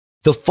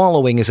The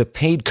following is a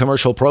paid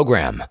commercial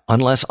program.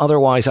 Unless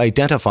otherwise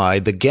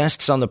identified, the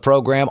guests on the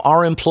program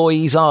are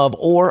employees of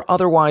or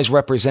otherwise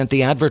represent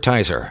the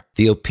advertiser.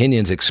 The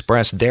opinions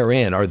expressed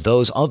therein are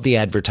those of the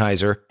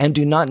advertiser and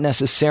do not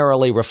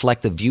necessarily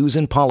reflect the views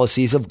and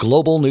policies of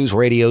Global News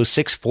Radio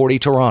 640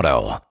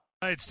 Toronto.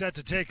 All right, set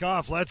to take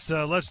off. Let's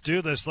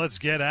do this. Let's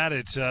get at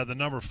it. The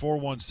number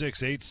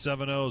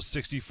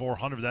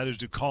 416-870-6400. That is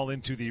to call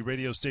into the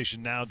radio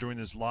station now during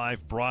this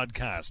live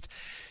broadcast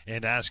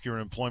and ask your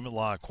employment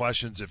law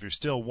questions. If you're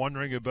still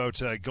wondering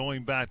about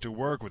going back to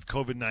work with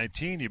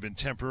COVID-19, you've been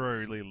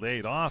temporarily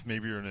laid off,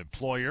 maybe you're an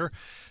employer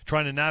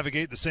trying to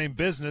navigate the same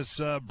business,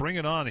 bring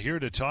it on. Here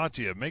to talk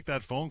to you. Make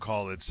that phone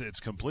call.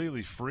 It's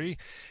completely free.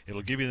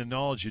 It'll give you the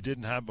knowledge you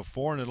didn't have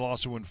before, and it'll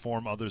also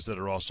inform others that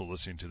are also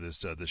listening to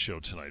this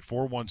show tonight.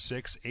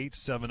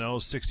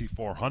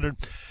 416-870-6400.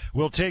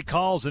 We'll take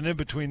calls, and in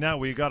between that,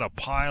 we got a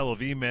pile of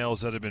emails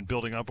that have been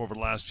building up over the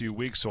last few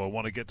weeks, so I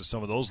want to get to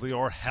some of those.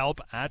 Lior,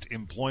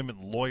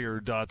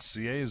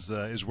 help@employmentlawyer.ca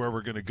is where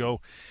we're going to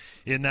go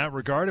in that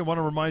regard. I want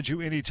to remind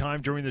you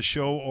anytime during the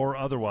show or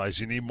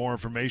otherwise, you need more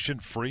information,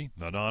 free,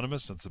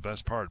 anonymous. That's the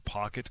best part,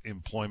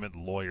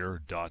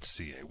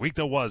 pocketemploymentlawyer.ca. Week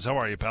that was. How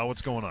are you, pal?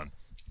 What's going on?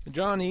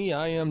 Johnny,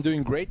 I am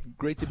doing great.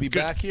 Great to be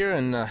back here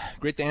and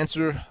great to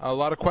answer a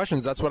lot of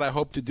questions. That's what I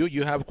hope to do.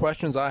 You have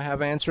questions, I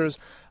have answers.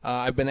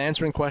 I've been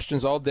answering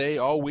questions all day,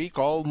 all week,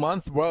 all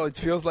month. Well, it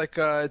feels like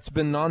it's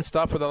been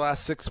nonstop for the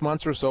last 6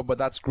 months or so, but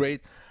that's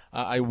great.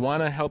 I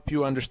want to help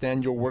you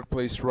understand your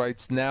workplace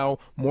rights now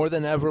more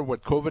than ever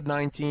with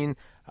COVID-19.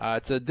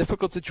 It's a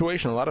difficult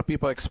situation. A lot of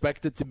people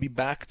expected to be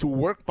back to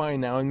work by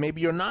now, and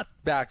maybe you're not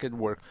back at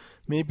work.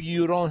 Maybe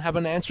you don't have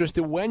an answer as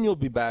to when you'll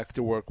be back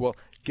to work. Well,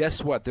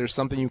 guess what? There's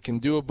something you can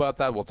do about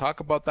that. We'll talk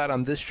about that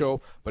on this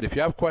show. But if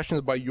you have questions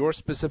about your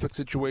specific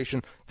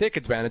situation, take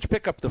advantage.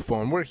 Pick up the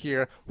phone. We're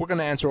here. We're going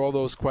to answer all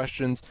those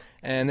questions.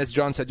 And as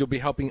John said, you'll be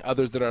helping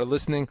others that are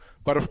listening.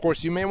 But, of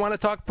course, you may want to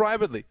talk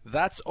privately.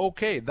 That's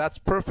okay. That's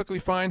perfectly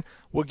fine.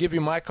 We'll give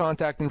you my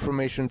contact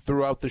information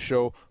throughout the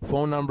show,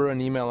 phone number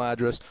and email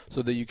address,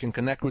 so that you can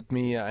connect with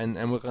me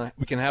and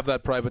we can have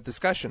that private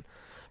discussion.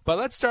 But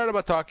let's start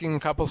about talking a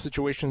couple of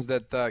situations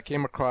that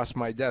came across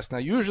my desk. Now,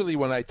 usually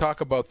when I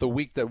talk about the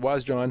week that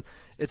was, John,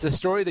 it's a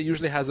story that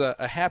usually has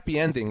a happy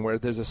ending where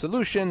there's a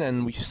solution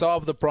and we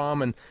solve the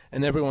problem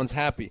and everyone's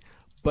happy.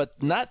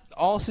 But not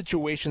all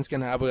situations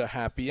can have a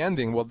happy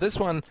ending. Well, this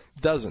one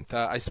doesn't.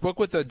 I spoke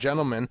with a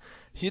gentleman.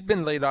 He'd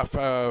been laid off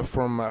for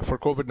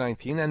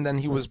COVID-19, and then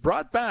he was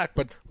brought back.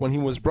 But when he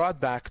was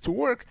brought back to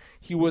work,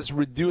 he was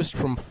reduced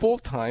from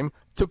full-time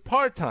to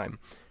part-time.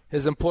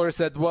 His employer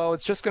said, well,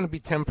 it's just going to be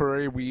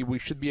temporary. We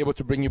should be able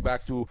to bring you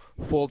back to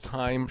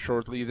full-time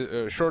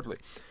shortly.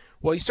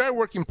 Well, he started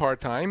working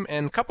part-time,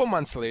 and a couple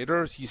months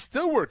later, he's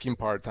still working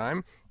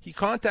part-time. He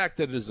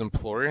contacted his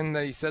employer, and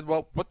he said,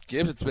 well, what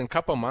gives? It's been a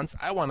couple months.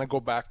 I want to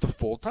go back to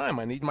full-time.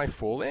 I need my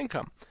full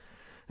income.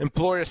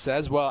 Employer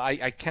says, well,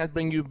 I can't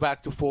bring you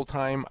back to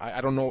full-time.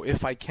 I don't know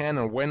if I can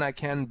or when I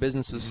can.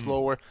 Business is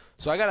slower,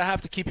 so I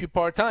have to keep you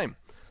part-time.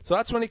 So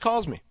that's when he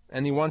calls me,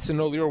 and he wants to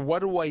know, Lior, what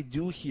do I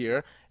do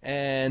here,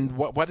 and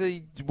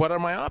what are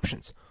my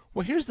options?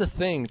 Well, here's the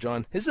thing,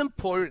 John. His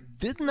employer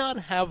did not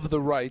have the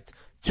right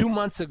 2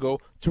 months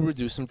ago to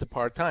reduce him to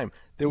part-time.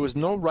 There was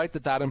no right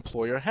that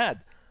employer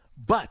had.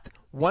 But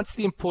once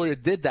the employer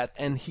did that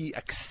and he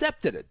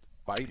accepted it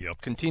by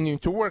continuing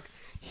to work,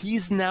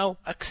 he's now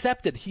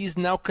accepted. He's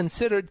now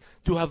considered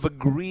to have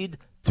agreed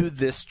to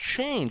this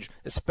change,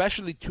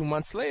 especially 2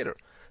 months later.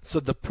 So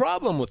the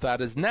problem with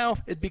that is now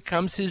it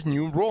becomes his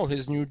new role,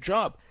 his new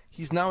job.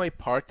 He's now a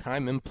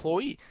part-time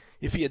employee.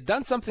 If he had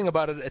done something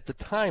about it at the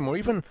time or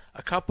even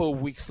a couple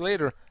of weeks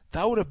later,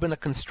 that would have been a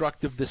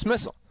constructive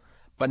dismissal.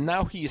 But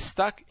now he is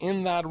stuck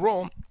in that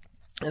role,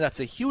 and that's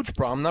a huge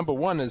problem. Number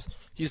one is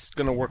he's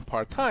going to work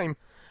part-time,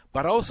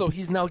 but also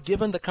he's now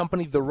given the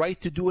company the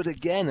right to do it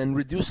again and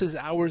reduce his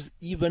hours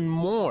even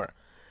more.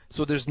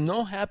 So there's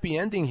no happy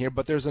ending here,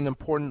 but there's an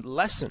important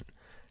lesson.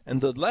 And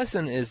the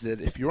lesson is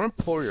that if your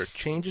employer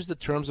changes the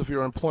terms of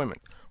your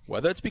employment,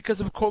 whether it's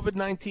because of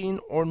COVID-19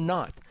 or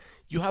not,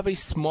 you have a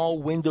small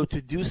window to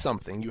do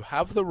something. You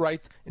have the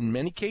right, in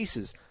many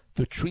cases,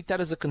 to treat that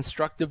as a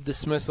constructive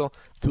dismissal,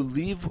 to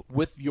leave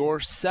with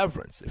your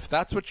severance. If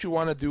that's what you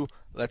want to do,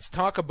 let's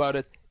talk about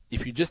it.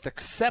 If you just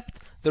accept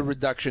the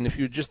reduction, if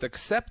you just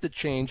accept the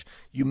change,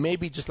 you may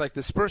be just like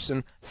this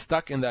person,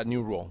 stuck in that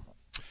new role.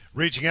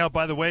 Reaching out,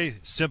 by the way,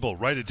 simple.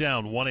 Write it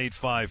down,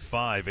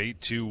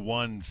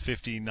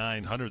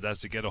 1-855-821-5900. That's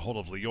to get a hold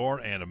of Lior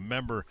and a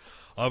member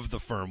of the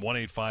firm,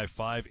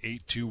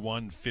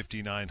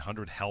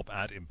 1-855-821-5900,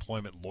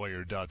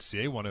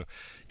 help@employmentlawyer.ca. Want to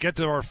get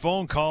to our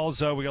phone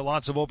calls. We got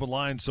lots of open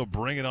lines, so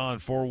bring it on,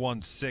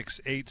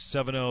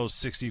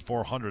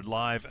 416-870-6400,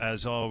 live,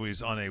 as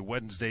always, on a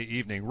Wednesday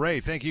evening. Ray,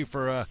 thank you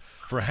for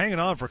hanging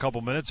on for a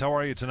couple minutes. How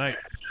are you tonight?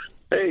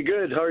 Hey,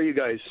 good. How are you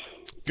guys?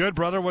 Good,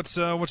 brother. What's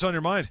on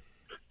your mind?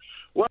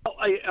 Well,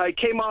 I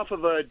came off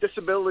of a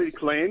disability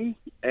claim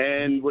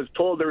and was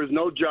told there was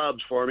no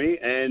jobs for me,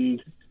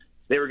 and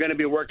they were going to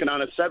be working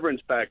on a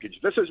severance package.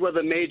 This is with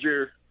a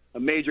major a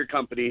major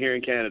company here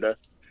in Canada.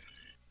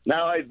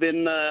 Now I've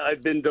been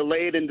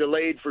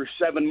delayed for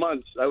 7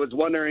 months. I was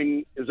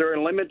wondering, is there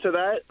a limit to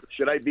that?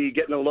 Should I be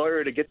getting a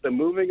lawyer to get them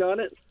moving on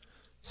it?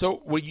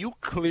 So were you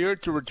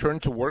cleared to return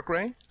to work,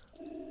 Ray?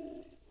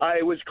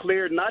 I was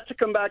cleared not to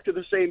come back to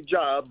the same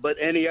job, but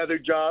any other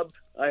job.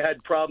 I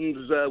had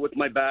problems with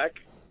my back,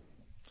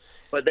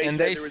 but they said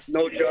there was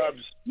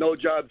no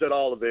jobs at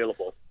all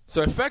available.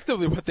 So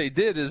effectively what they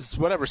did is,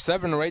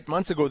 7 or 8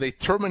 months ago, they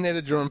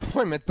terminated your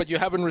employment, but you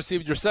haven't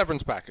received your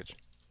severance package.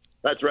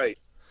 That's right.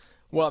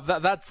 Well,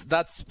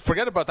 that's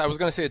forget about that. I was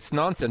going to say it's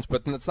nonsense,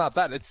 but it's not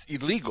that. It's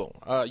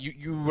illegal.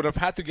 You would have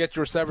had to get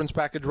your severance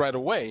package right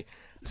away.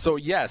 So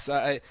yes,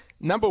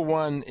 number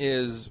one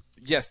is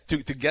yes, to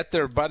get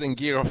their butt in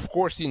gear. Of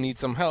course, you need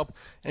some help.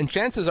 And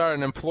chances are,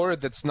 an employer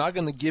that's not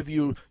going to give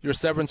you your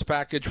severance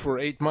package for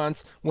 8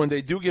 months, when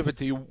they do give it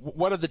to you,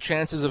 what are the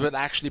chances of it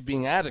actually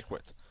being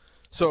adequate?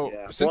 So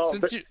yeah.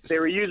 since they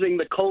were using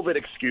the COVID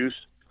excuse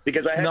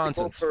because I had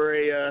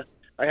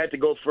to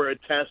go for a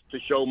test to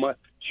show where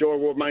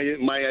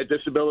my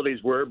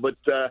disabilities were, but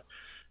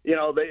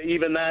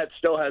even that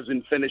still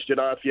hasn't finished it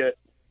off yet.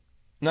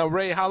 Now,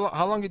 Ray, how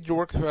long did you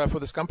work for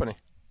this company?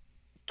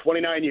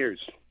 29 years.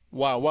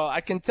 Wow. Well,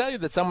 I can tell you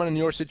that someone in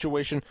your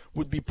situation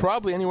would be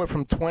probably anywhere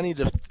from 20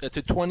 to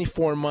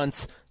 24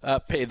 months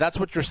pay. That's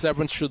what your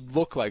severance should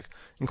look like,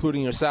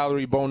 including your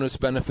salary, bonus,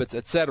 benefits,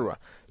 etc.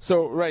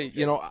 So, Ray,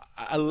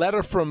 a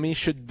letter from me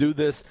should do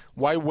this.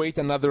 Why wait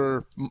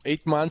another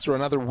 8 months or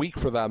another week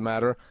for that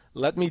matter?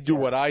 Let me do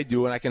what I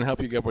do, and I can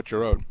help you get what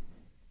you're owed.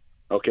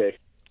 Okay.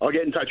 I'll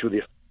get in touch with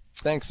you.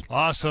 Thanks.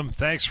 Awesome.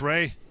 Thanks,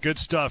 Ray. Good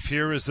stuff.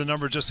 Here is the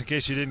number, just in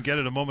case you didn't get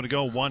it a moment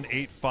ago,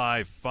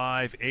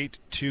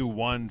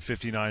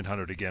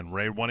 1-855-821-5900. Again,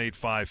 Ray,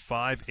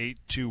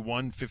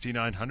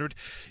 1-855-821-5900.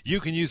 You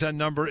can use that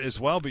number as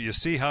well, but you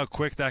see how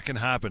quick that can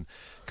happen.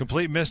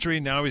 Complete mystery.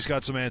 Now he's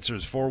got some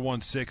answers.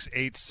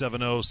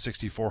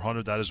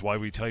 416-870-6400. That is why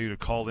we tell you to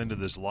call into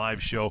this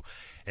live show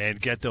and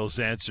get those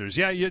answers.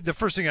 Yeah, the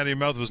first thing out of your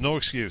mouth was no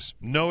excuse.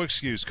 No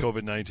excuse,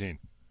 COVID-19.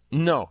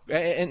 No,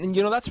 and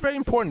that's very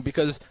important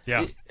because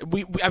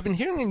I've been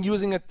hearing and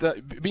using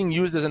it being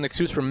used as an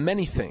excuse for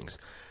many things,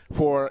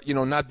 for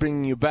not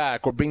bringing you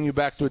back or bringing you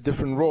back to a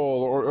different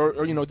role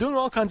or doing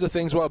all kinds of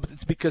things. Well, but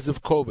it's because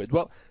of COVID.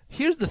 Well,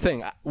 here's the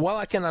thing. While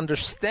I can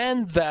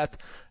understand that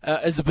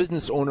as a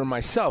business owner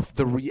myself,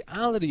 the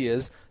reality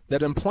is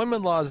that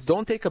employment laws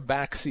don't take a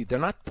back seat. They're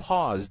not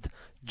paused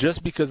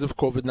just because of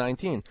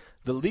COVID-19.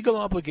 The legal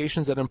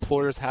obligations that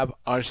employers have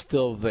are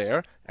still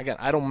there. Again,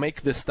 I don't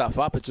make this stuff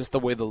up. It's just the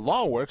way the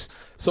law works.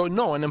 So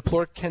no, an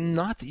employer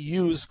cannot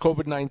use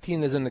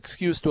COVID-19 as an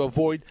excuse to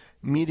avoid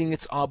meeting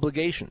its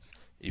obligations.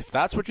 If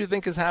that's what you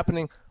think is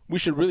happening, we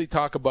should really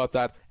talk about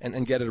that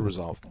and get it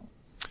resolved.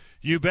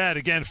 You bet.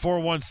 Again,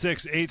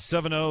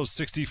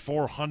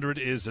 416-870-6400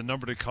 is the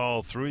number to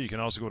call through. You can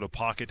also go to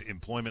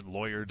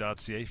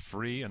pocketemploymentlawyer.ca,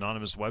 free,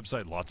 anonymous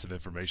website. Lots of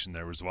information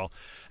there as well.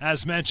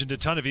 As mentioned, a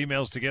ton of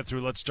emails to get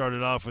through. Let's start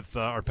it off with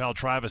our pal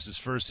Travis. His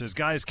first says,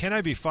 guys, can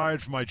I be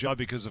fired from my job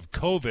because of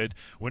COVID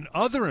when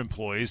other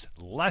employees,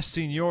 less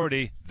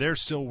seniority, they're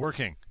still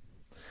working?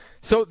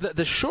 So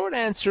the short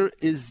answer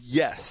is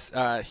yes.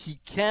 He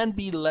can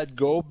be let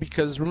go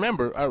because,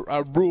 remember,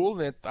 our rule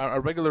that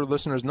our regular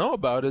listeners know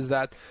about is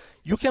that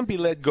you can be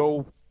let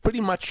go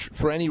pretty much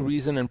for any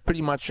reason and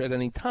pretty much at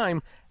any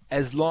time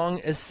as long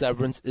as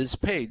severance is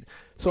paid.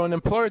 So an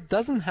employer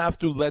doesn't have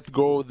to let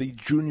go the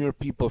junior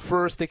people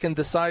first. They can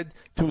decide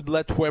to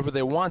let whoever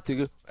they want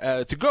to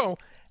go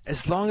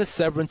as long as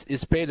severance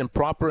is paid and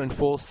proper and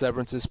full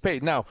severance is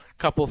paid. Now,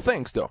 couple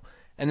things, though.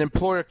 An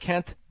employer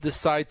can't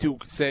decide to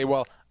say,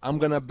 well, I'm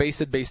going to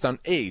base it based on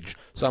age.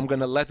 So I'm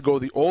going to let go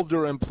the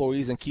older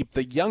employees and keep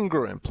the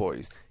younger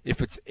employees. If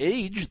it's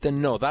age,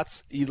 then no,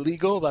 that's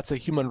illegal. That's a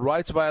human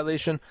rights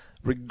violation.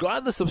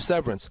 Regardless of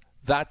severance,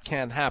 that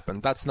can't happen.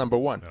 That's number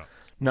one. Yeah.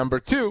 Number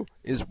two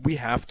is we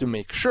have to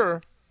make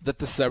sure that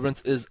the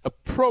severance is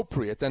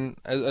appropriate. And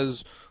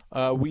as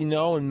we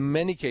know in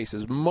many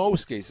cases,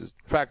 most cases,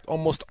 in fact,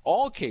 almost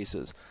all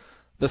cases,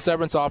 the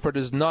severance offered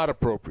is not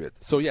appropriate.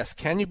 So yes,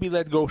 can you be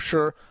let go?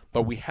 Sure,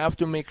 but we have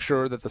to make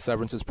sure that the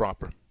severance is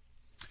proper.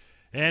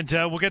 And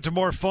we'll get to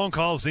more phone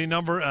calls. The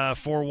number,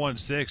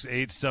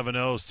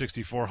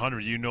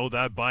 416-870-6400. You know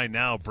that by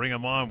now. Bring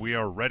them on. We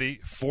are ready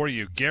for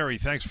you. Gary,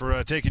 thanks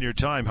for taking your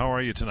time. How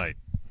are you tonight?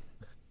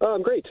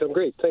 I'm great.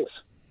 Thanks.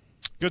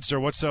 Good, sir.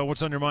 What's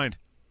on your mind?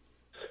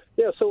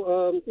 Yeah,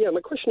 so,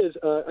 my question is,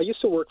 I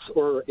used to work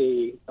for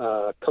a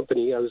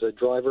company. I was a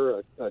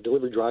driver, a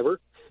delivery driver,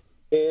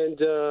 and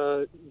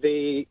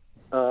they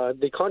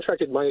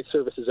contracted my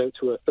services out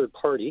to a third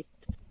party.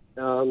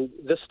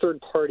 This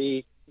third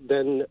party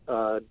then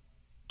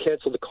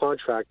canceled the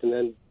contract and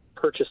then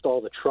purchased all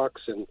the trucks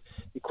and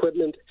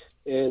equipment,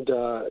 and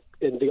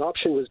the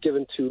option was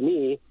given to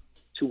me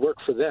to work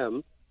for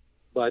them,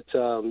 but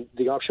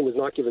the option was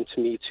not given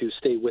to me to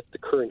stay with the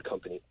current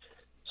company.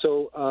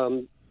 So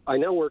I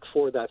now work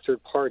for that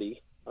third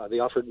party. They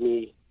offered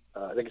me,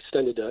 they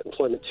extended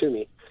employment to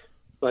me,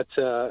 but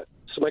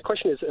So my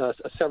question is a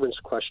severance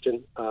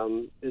question.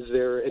 Is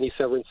there any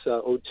severance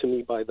owed to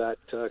me by that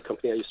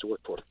company I used to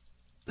work for?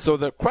 So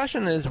the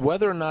question is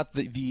whether or not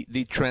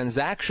the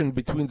transaction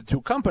between the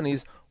two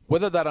companies,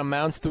 whether that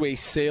amounts to a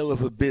sale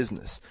of a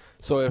business.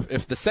 So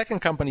if the second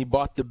company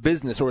bought the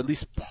business, or at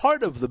least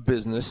part of the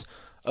business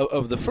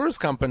of the first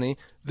company,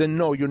 then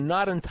no, you're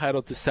not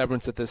entitled to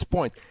severance at this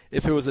point.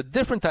 If it was a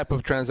different type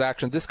of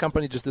transaction, this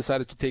company just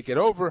decided to take it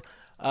over,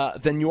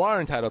 then you are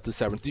entitled to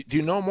severance. Do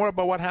you know more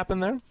about what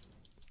happened there?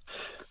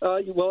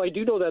 Well, I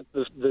do know that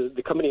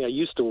the company I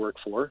used to work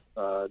for,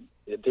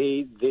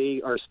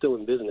 they are still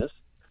in business.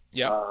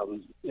 Yeah.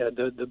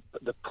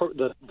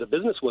 The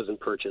business wasn't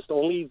purchased.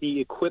 Only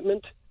the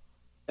equipment,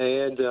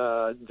 and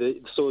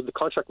so the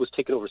contract was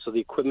taken over. So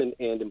the equipment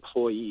and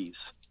employees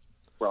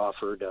were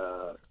offered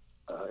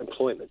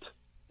employment.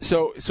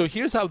 So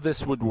here's how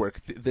this would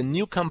work. The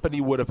new company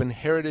would have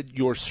inherited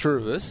your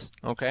service,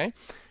 okay?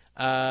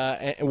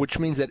 Which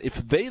means that if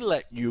they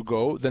let you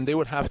go, then they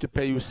would have to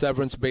pay you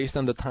severance based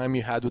on the time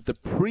you had with the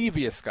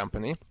previous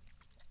company.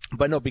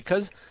 But no,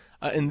 because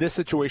in this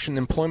situation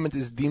employment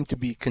is deemed to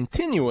be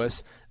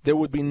continuous, there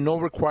would be no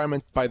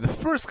requirement by the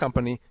first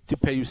company to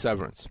pay you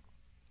severance.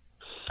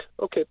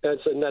 Okay,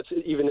 and that's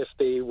even if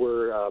they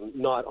were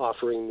not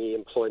offering me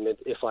employment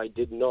if I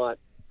did not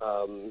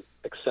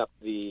accept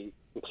the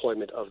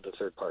employment of the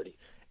third party.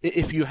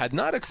 If you had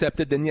not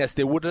accepted, then yes,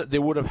 they would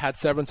have had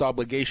severance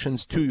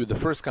obligations to you, the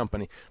first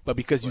company. But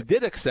because you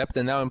did accept,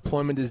 and now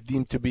employment is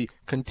deemed to be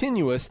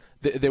continuous,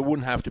 they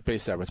wouldn't have to pay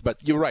severance.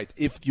 But you're right.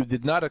 If you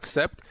did not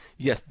accept,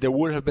 yes, there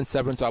would have been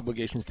severance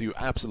obligations to you.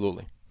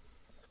 Absolutely.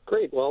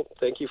 Great. Well,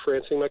 thank you for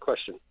answering my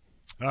question.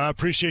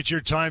 Appreciate your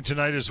time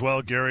tonight as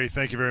well, Gary.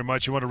 Thank you very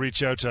much. You want to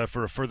reach out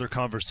for a further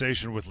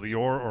conversation with Lior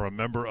or a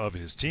member of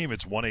his team,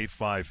 it's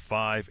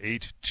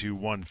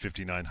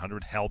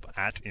 1-855-821-5900,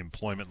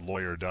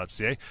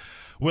 help@employmentlawyer.ca.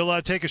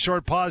 We'll take a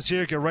short pause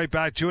here, get right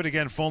back to it.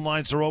 Again, phone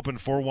lines are open,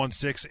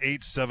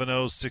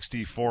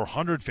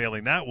 416-870-6400.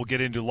 Failing that, we'll get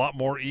into a lot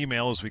more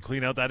email as we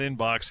clean out that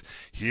inbox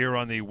here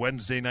on the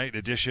Wednesday night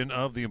edition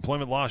of the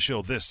Employment Law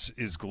Show. This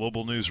is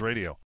Global News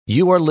Radio.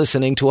 You are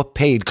listening to a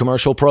paid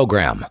commercial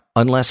program.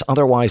 Unless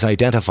otherwise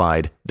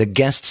identified, the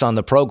guests on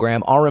the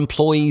program are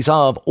employees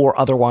of or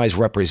otherwise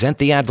represent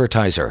the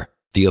advertiser.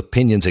 The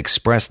opinions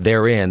expressed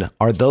therein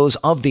are those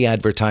of the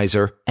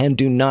advertiser and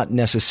do not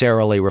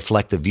necessarily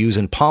reflect the views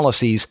and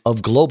policies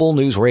of Global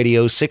News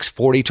Radio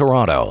 640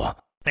 Toronto.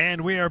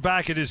 And we are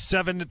back. It is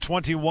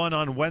 7:21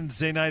 on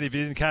Wednesday night. If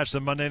you didn't catch the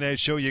Monday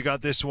night show, you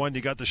got this one. You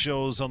got the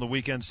shows on the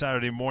weekend,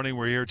 Saturday morning.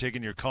 We're here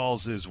taking your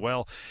calls as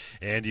well.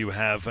 And you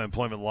have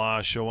Employment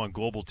Law Show on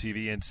Global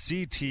TV and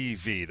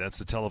CTV. That's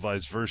the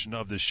televised version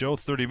of the show.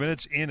 30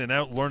 minutes in and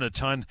out, learn a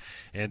ton,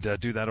 and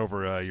do that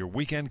over your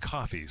weekend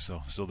coffee. So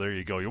there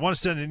you go. You want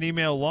to send an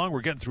email along? We're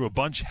getting through a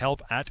bunch.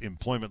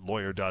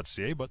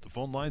 help@employmentlawyer.ca. But the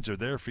phone lines are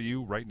there for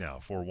you right now.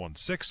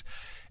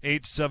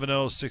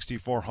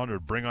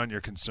 416-870-6400. Bring on your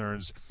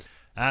concerns.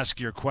 Ask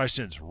your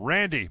questions.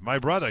 Randy, my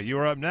brother, you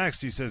are up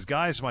next. He says,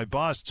 guys, my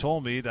boss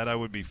told me that I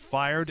would be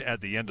fired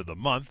at the end of the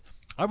month.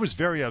 I was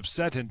very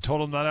upset and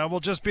told him that I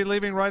will just be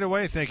leaving right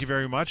away. Thank you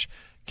very much.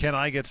 Can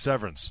I get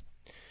severance?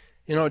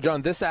 You know,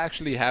 John, this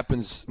actually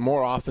happens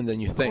more often than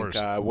you think.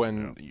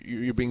 When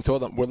you're being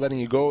told that we're letting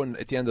you go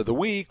at the end of the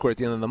week or at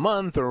the end of the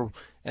month,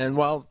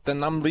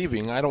 then I'm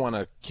leaving. I don't want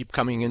to keep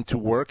coming into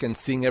work and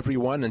seeing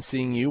everyone and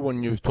seeing you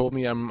when you've told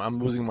me I'm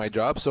losing my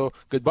job. So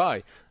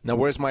goodbye. Now,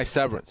 where's my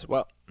severance?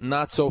 Well,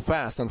 not so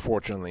fast,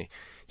 unfortunately.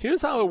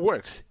 Here's how it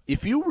works.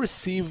 If you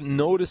receive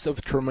notice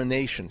of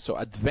termination, so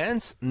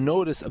advance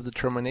notice of the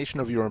termination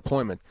of your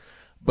employment,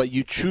 but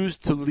you choose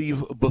to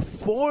leave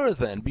before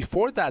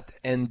that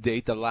end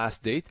date, the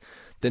last date,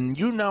 then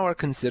you now are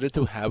considered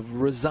to have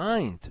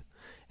resigned.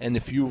 And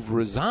if you've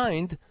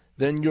resigned,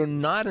 then you're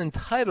not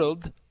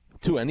entitled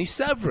to any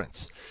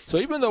severance. So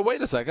even though,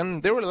 wait a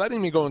second, they were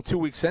letting me go in 2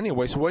 weeks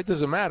anyway, so why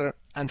does it matter?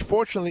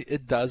 Unfortunately,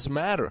 it does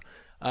matter.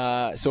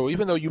 So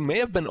even though you may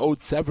have been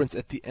owed severance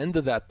at the end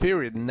of that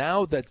period,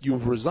 now that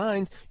you've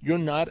resigned, you're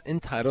not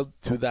entitled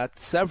to that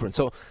severance.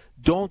 So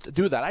don't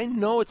do that. I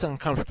know it's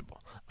uncomfortable.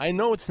 I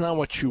know it's not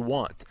what you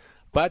want,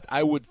 but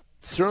I would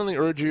certainly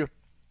urge you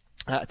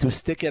to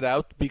stick it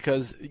out,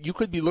 because you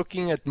could be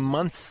looking at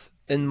months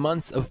and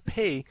months of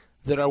pay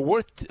that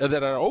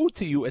are owed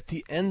to you at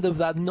the end of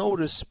that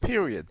notice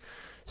period.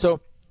 So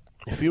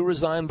if you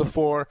resign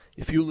before,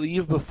 if you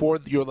leave before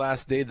your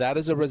last day, that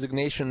is a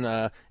resignation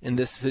in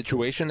this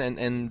situation,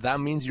 and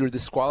that means you're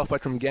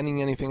disqualified from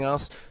getting anything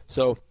else.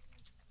 So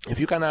if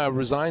you kind of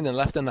resigned and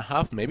left in a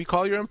huff, maybe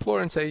call your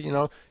employer and say,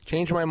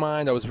 change my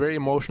mind. I was very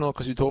emotional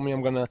because you told me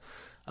I'm gonna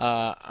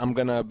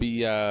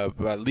be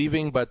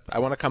leaving, but I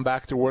want to come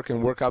back to work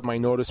and work out my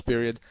notice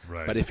period.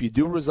 Right. But if you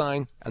do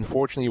resign,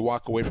 unfortunately, you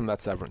walk away from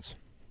that severance.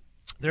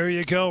 There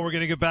you go. We're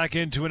going to get back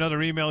into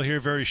another email here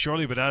very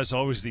shortly, but as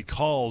always, the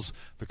calls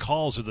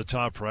are the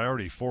top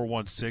priority.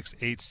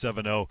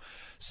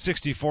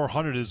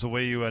 416-870-6400 is the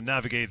way you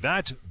navigate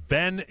that.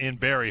 Ben in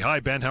Barrie. Hi,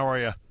 Ben. How are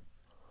you?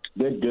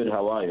 Good.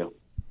 How are you?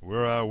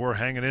 We're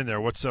hanging in there.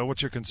 What's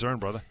your concern,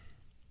 brother?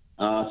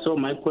 So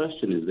my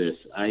question is this.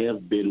 I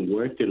have been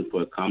working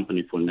for a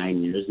company for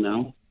 9 years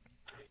now.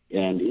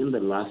 And in the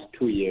last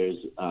 2 years,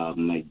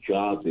 my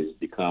job has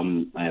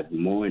become, I have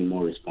more and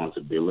more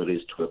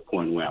responsibilities to a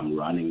point where I'm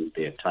running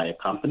the entire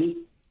company.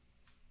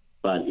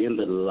 But in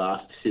the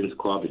since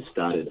COVID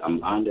started,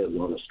 I'm under a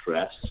lot of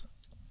stress.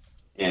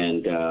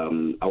 And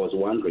I was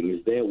wondering,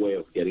 is there a way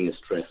of getting a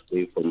stress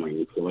leave from my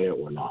employer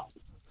or not?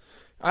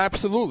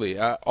 Absolutely.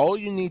 All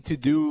you need to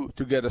do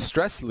to get a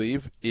stress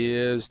leave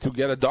is to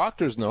get a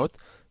doctor's note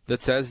that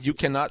says you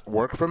cannot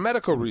work for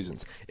medical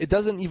reasons. It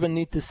doesn't even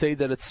need to say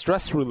that it's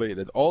stress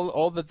related.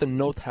 All that the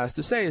note has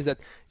to say is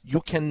that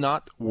you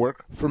cannot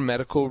work for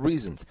medical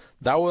reasons.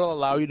 That will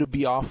allow you to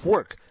be off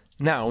work.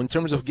 Now, in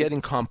terms of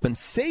getting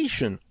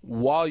compensation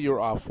while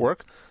you're off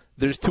work,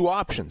 there's two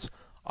options.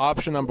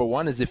 Option number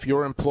one is if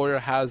your employer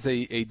has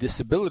a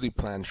disability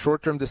plan,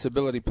 short-term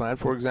disability plan,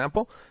 for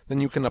example, then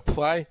you can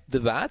apply to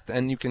that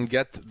and you can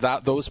get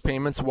those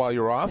payments while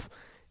you're off.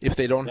 If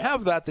they don't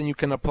have that, then you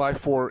can apply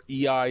for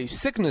EI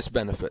sickness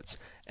benefits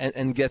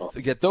and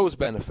get those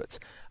benefits.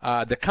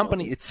 The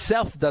company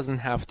itself doesn't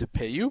have to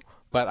pay you,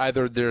 but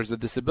either there's a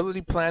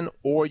disability plan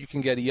or you can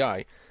get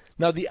EI.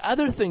 Now, the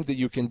other thing that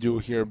you can do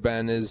here,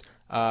 Ben, is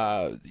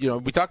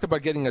we talked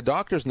about getting a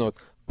doctor's note,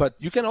 but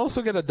you can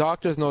also get a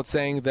doctor's note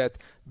saying that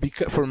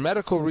for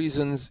medical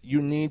reasons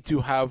you need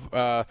to have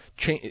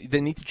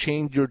they need to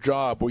change your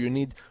job, or you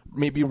need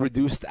maybe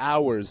reduced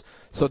hours,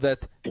 so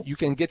that you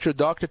can get your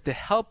doctor to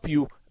help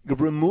you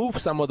remove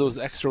some of those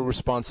extra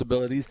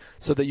responsibilities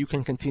so that you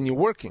can continue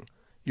working.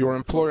 Your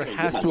employer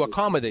has to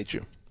accommodate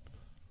you.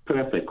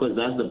 Perfect, because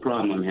that's the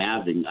problem I'm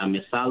having. I'm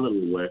a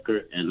salary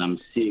worker, and I'm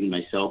seeing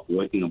myself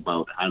working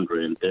about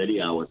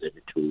 130 hours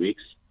every 2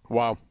 weeks.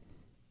 Wow.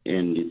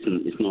 And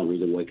it's not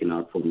really working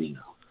out for me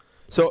now.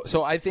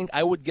 So I think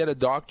I would get a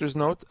doctor's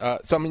note.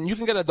 You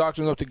can get a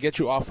doctor's note to get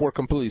you off work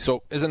completely.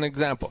 So as an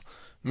example,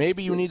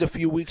 maybe you need a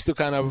few weeks to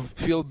kind of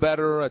feel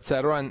better,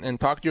 etc., and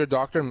talk to your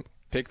doctor and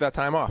take that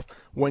time off.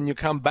 When you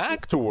come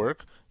back to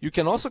work, you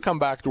can also come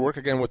back to work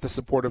again with the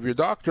support of your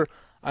doctor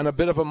on a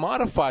bit of a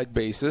modified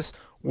basis,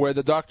 where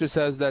the doctor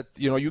says that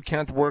you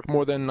can't work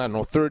more than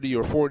 30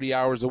 or 40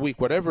 hours a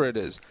week, whatever it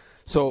is.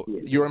 So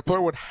your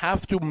employer would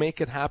have to make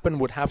it happen,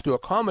 would have to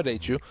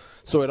accommodate you.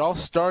 So it all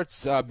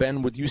starts,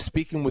 Ben, with you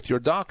speaking with your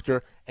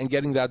doctor and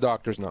getting that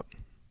doctor's note.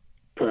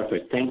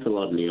 Perfect. Thanks a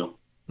lot, Leo.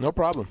 No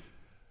problem.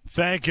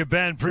 Thank you,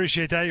 Ben.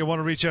 Appreciate that. You want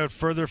to reach out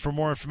further for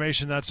more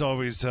information, that's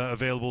always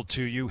available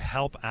to you.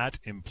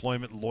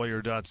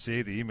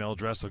 help@employmentlawyer.ca. The email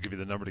address, I'll give you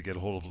the number to get a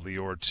hold of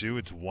Lior, too.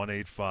 It's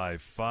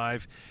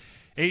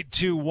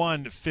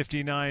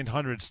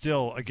 1-855-821-5900.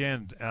 Still,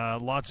 again,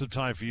 lots of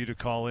time for you to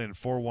call in.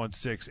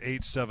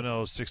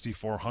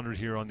 416-870-6400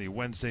 here on the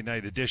Wednesday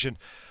night edition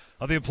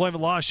of the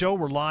Employment Law Show.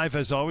 We're live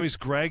as always.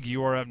 Greg,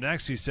 you are up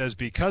next. He says,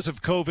 because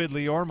of COVID,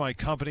 Lior, my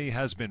company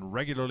has been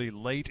regularly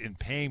late in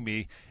paying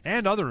me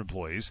and other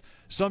employees.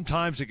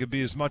 Sometimes it could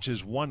be as much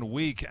as 1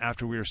 week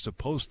after we are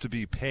supposed to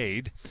be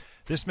paid.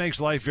 This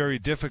makes life very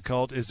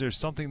difficult. Is there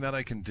something that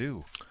I can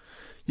do?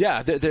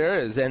 Yeah, there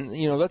is. And,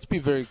 let's be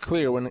very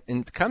clear. When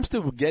it comes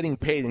to getting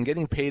paid and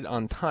getting paid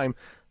on time,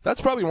 that's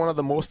probably one of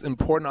the most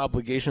important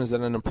obligations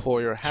that an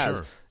employer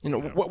has. Sure.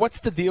 What's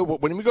the deal?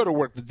 When we go to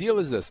work, the deal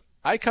is this.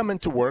 I come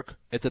into work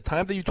at the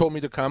time that you told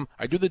me to come.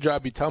 I do the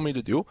job you tell me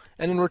to do.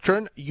 And in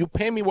return, you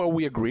pay me what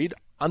we agreed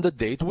on the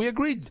date we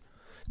agreed.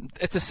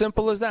 It's as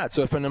simple as that.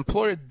 So if an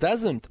employer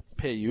doesn't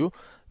pay you,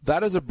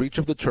 that is a breach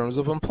of the terms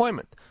of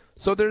employment.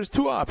 So there's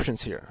two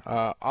options here.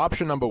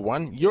 Option number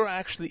one, you're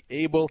actually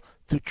able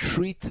to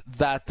treat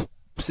that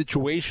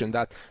situation,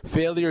 that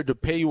failure to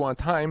pay you on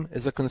time,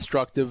 as a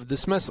constructive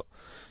dismissal.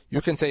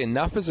 You can say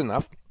enough is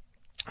enough.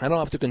 I don't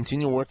have to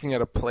continue working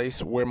at a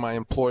place where my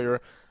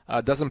employer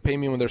doesn't pay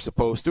me when they're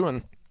supposed to.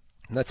 And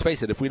let's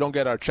face it, if we don't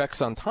get our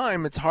checks on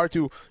time, it's hard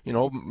to,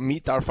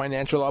 meet our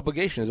financial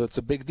obligations. It's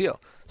a big deal.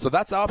 So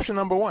that's option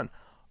number one.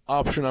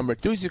 Option number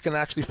two is you can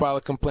actually file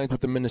a complaint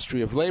with the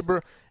Ministry of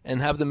Labor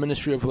and have the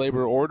Ministry of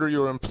Labor order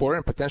your employer,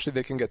 and potentially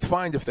they can get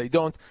fined if they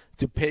don't,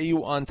 to pay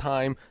you on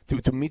time,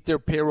 to meet their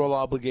payroll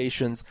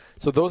obligations.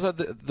 So those are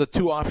the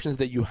two options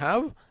that you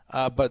have.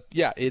 But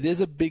yeah, it is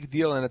a big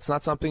deal, and it's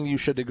not something you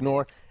should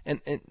ignore.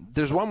 And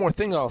there's one more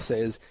thing I'll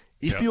say is,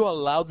 if you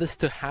allow this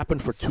to happen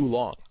for too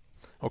long,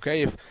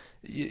 okay, if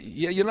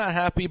you're not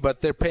happy, but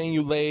they're paying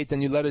you late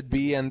and you let it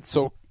be, and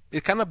so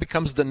it kind of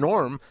becomes the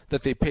norm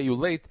that they pay you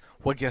late,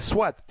 well, guess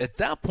what? At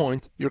that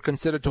point, you're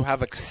considered to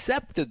have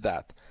accepted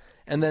that.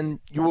 And then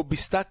you will be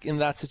stuck in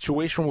that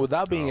situation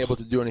without being able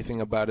to do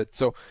anything about it.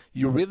 So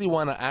you really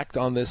want to act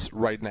on this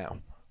right now.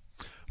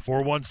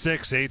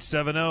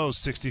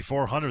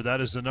 416-870-6400.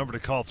 That is the number to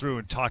call through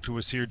and talk to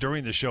us here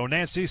during the show.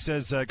 Nancy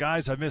says,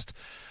 guys,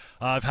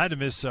 I've had to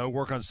miss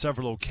work on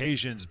several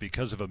occasions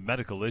because of a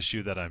medical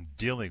issue that I'm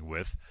dealing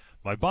with.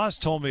 My boss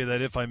told me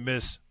that if I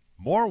miss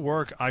more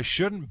work, I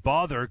shouldn't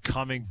bother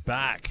coming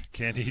back.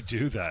 Can he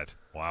do that?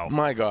 Wow.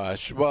 My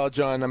gosh. Well,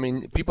 John, I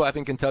mean, people I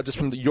think can tell just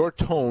from your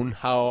tone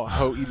how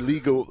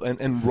illegal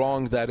and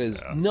wrong that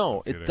is. Yeah,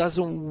 no, it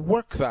doesn't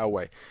work that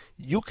way.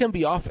 You can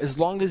be off as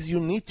long as you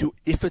need to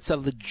if it's a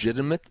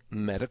legitimate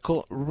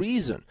medical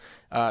reason.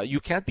 You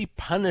can't be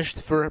punished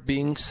for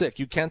being sick.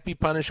 You can't be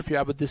punished if you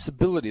have a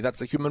disability.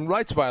 That's a human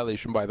rights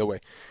violation, by the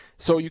way.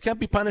 So you can't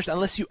be punished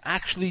unless you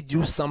actually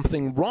do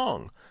something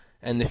wrong.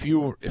 And if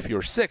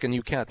you're sick and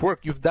you can't work,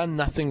 you've done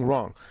nothing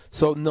wrong.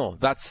 So no,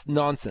 that's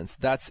nonsense.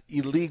 That's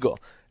illegal.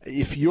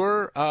 If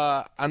you're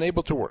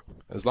unable to work,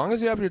 as long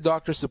as you have your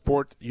doctor's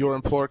support, your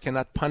employer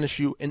cannot punish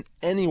you in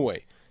any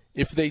way.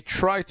 If they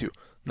try to,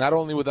 not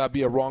only would that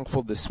be a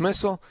wrongful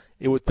dismissal,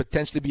 it would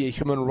potentially be a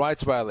human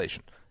rights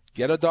violation.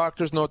 Get a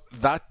doctor's note.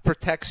 That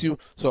protects you.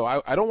 So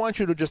I don't want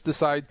you to just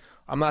decide,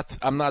 I'm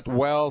not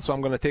well, so I'm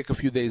going to take a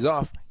few days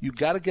off. You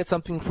got to get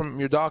something from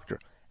your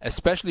doctor.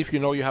 Especially if you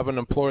know you have an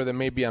employer that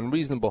may be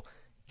unreasonable.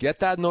 Get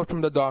that note from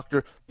the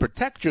doctor,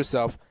 protect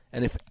yourself,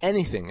 and if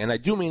anything, and I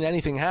do mean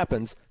anything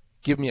happens,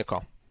 give me a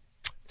call.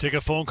 Take a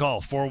phone call,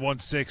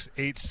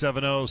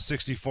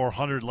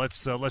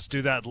 416-870-6400. Let's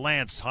do that.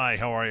 Lance, hi,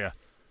 how are you?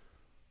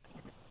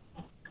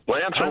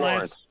 Lance or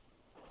Lawrence?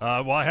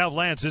 Well, I have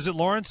Lance. Is it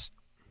Lawrence?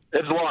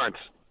 It's Lawrence.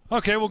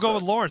 Okay, we'll go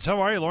with Lawrence.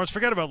 How are you, Lawrence?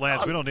 Forget about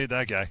Lance. We don't need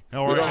that guy.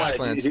 How are you? We don't like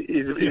Lance.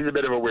 He's a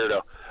bit of a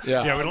weirdo.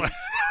 Yeah, we don't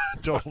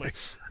totally.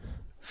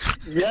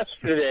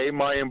 Yesterday,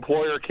 my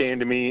employer came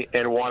to me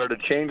and wanted to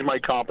change my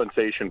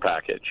compensation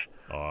package.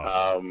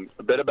 A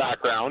bit of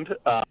background.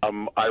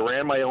 I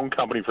ran my own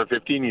company for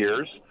 15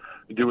 years,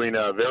 doing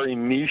a very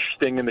niche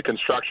thing in the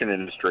construction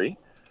industry.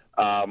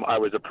 I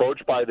was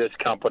approached by this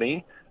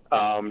company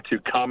to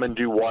come and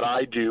do what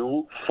I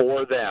do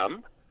for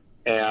them,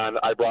 and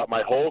I brought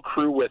my whole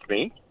crew with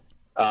me,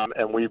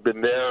 and we've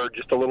been there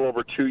just a little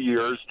over 2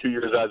 years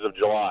as of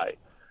July.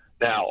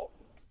 Now,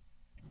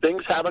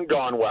 things haven't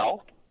gone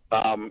well.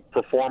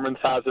 Performance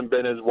hasn't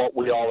been as what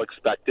we all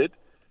expected,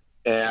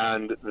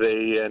 and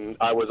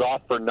I was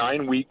off for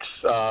 9 weeks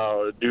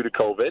due to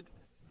COVID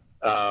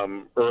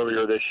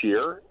earlier this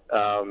year.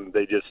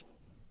 They just,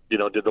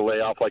 did the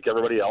layoff like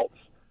everybody else.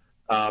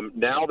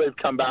 Now they've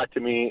come back to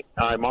me.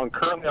 I'm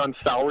currently on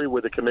salary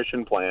with a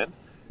commission plan,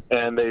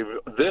 and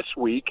this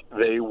week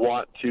they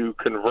want to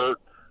convert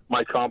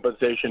my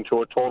compensation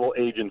to a total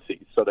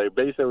agency. So they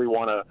basically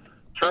want to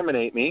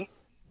terminate me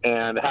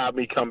and have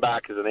me come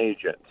back as an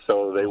agent.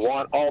 So they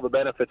want all the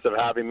benefits of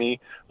having me,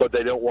 but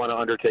they don't want to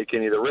undertake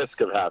any of the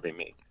risk of having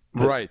me.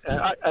 Right. And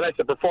I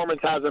said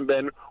performance hasn't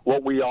been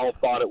what we all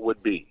thought it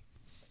would be.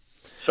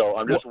 So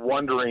I'm just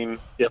wondering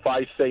if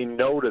I say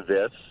no to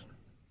this,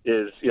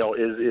 is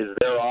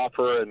their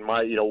offer and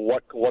my,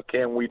 what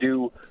can we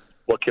do?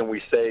 What can we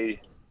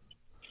say?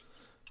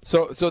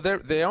 So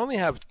they only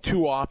have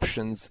two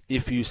options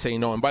if you say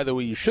no. And by the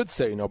way, you should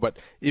say no. But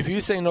if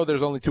you say no,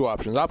 there's only two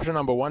options. Option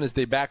number one is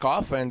they back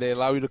off and they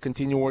allow you to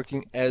continue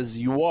working as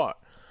you are.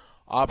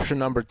 Option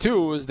number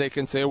two is they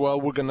can say,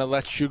 well, we're going to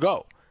let you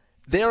go.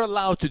 They're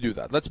allowed to do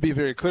that. Let's be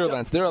very clear,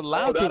 Lance. They're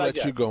allowed to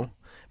let you go.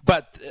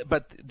 But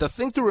the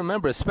thing to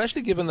remember,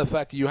 especially given the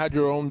fact that you had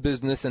your own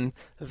business and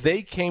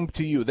they came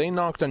to you, they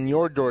knocked on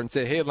your door and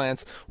said, hey,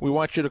 Lance, we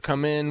want you to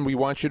come in. We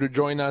want you to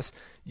join us.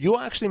 You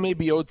actually may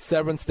be owed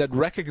severance that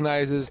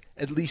recognizes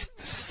at least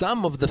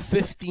some of the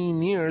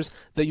 15 years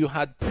that you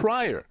had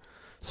prior.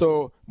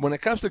 So when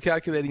it comes to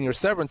calculating your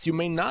severance, you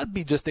may not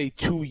be just a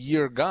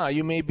 2-year guy.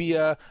 You may be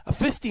a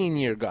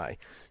 15-year guy.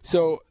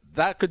 So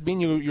that could mean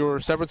your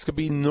severance could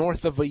be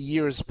north of a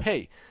year's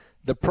pay.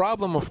 The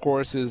problem, of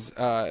course, is,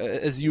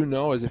 as you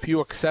know, is if you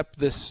accept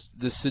this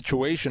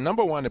situation,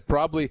 number one, it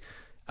probably,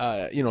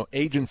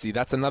 agency,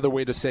 that's another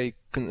way to say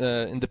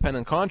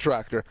independent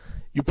contractor,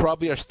 you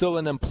probably are still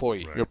an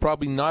employee. Right. You're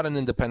probably not an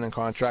independent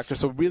contractor,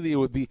 so really it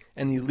would be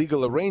an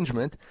illegal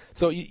arrangement.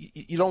 So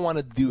you don't want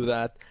to do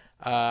that.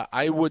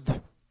 I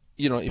would,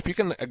 if you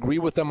can agree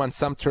with them on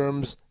some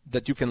terms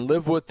that you can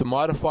live with to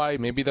modify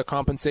maybe the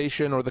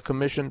compensation or the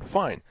commission,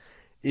 fine.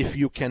 If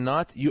you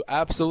cannot, you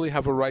absolutely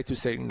have a right to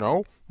say,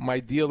 no, my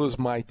deal is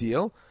my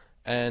deal.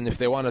 And if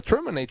they want to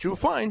terminate you,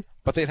 fine,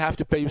 but they'd have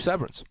to pay you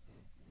severance.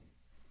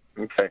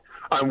 Okay.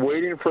 I'm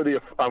waiting for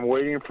the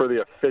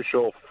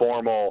official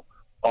formal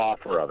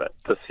offer of it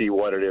to see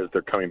what it is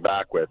they're coming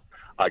back with.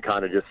 I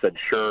kind of just said,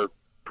 sure,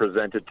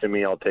 present it to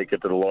me. I'll take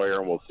it to the lawyer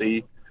and we'll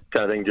see,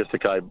 kind of thing, just to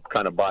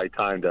kind of buy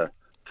time to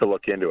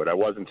look into it. I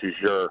wasn't too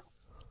sure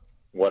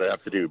what I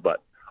have to do,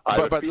 but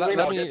I'll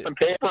get some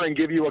paper and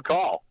give you a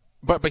call.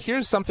 But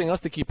here's something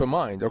else to keep in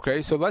mind,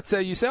 okay? So let's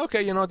say you say,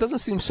 okay, it doesn't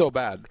seem so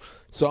bad,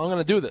 so I'm going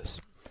to do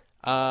this.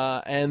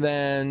 And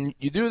then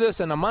you do this,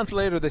 and a month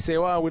later they say,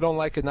 well, we don't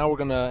like it, now we're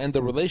going to end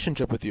the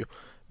relationship with you.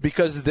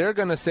 Because they're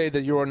going to say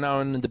that you are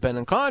now an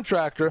independent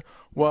contractor,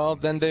 well,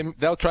 then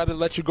they'll try to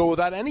let you go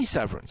without any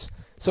severance.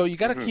 So you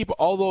got to keep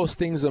all those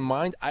things in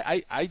mind.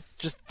 I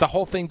just, the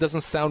whole thing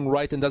doesn't sound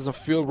right and doesn't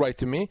feel right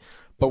to me.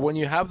 But when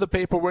you have the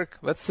paperwork,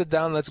 let's sit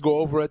down, let's go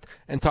over it,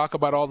 and talk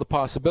about all the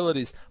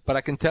possibilities. But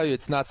I can tell you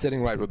it's not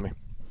sitting right with me.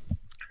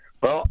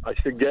 Well, I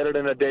should get it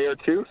in a day or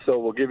two, so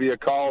we'll give you a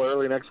call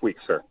early next week,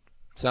 sir.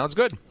 Sounds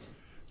good.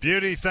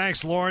 Beauty.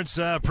 Thanks, Lawrence.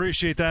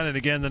 Appreciate that. And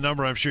again, the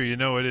number, I'm sure you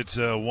know it. It's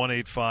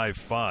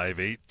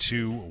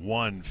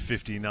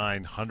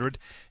 1-855-821-5900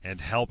 and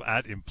help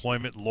at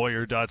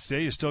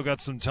employmentlawyer.ca. You still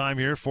got some time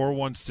here.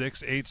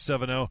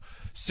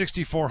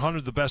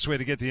 416-870-6400. The best way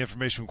to get the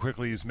information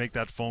quickly is make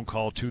that phone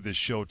call to this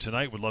show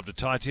tonight. We'd love to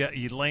talk to you.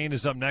 Elaine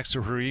is up next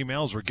to her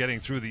emails. We're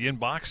getting through the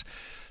inbox.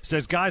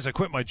 Says, guys, I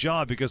quit my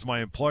job because my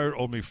employer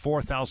owed me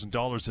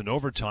 $4,000 in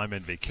overtime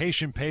and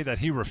vacation pay that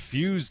he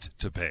refused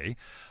to pay.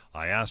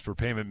 I asked for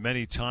payment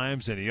many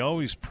times, and he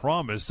always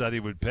promised that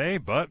he would pay,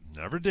 but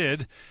never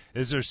did.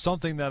 Is there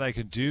something that I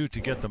can do to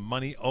get the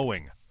money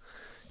owing?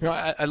 You know,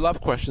 I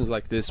love questions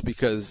like this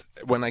because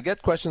when I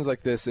get questions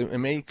like this, it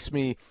makes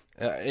me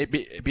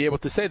be able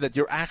to say that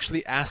you're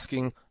actually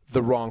asking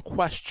the wrong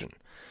question.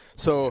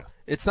 So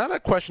it's not a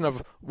question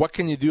of what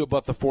can you do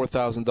about the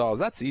 $4,000.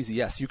 That's easy.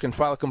 Yes, you can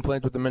file a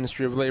complaint with the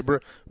Ministry of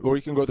Labor, or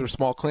you can go through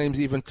small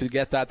claims even to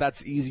get that.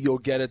 That's easy. You'll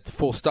get it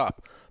full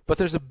stop. But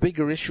there's a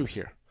bigger issue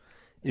here.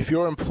 If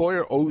your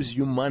employer owes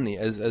you money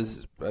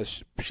as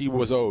she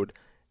was owed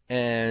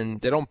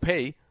and they don't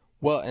pay,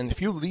 well, and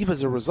if you leave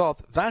as a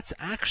result, that's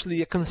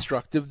actually a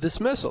constructive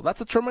dismissal. That's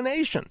a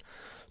termination.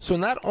 So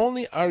not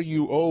only are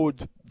you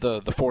owed the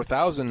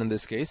 $4,000 in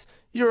this case,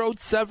 you're owed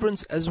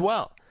severance as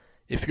well.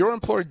 If your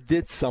employer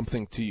did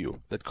something to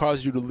you that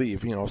caused you to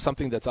leave, you know,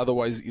 something that's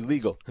otherwise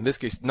illegal, in this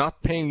case,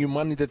 not paying you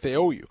money that they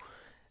owe you,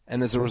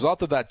 and as a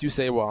result of that, you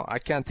say, well, I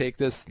can't take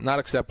this, not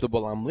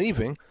acceptable, I'm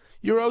leaving,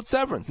 you're owed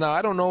severance. Now,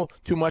 I don't know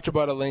too much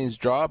about Elaine's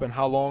job and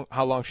how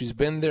long she's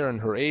been there and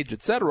her age,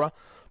 etc.,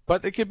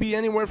 but it could be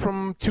anywhere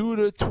from 2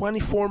 to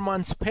 24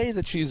 months' pay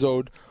that she's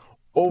owed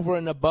over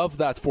and above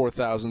that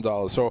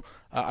 $4,000. So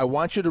I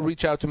want you to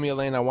reach out to me,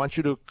 Elaine. I want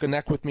you to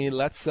connect with me.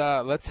 Let's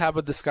have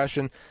a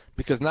discussion,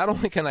 because not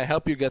only can I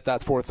help you get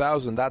that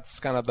 $4,000, that's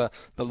kind of the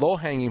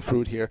low-hanging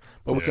fruit here,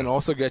 but we can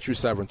also get you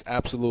severance.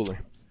 Absolutely.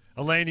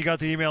 Elaine, you got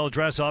the email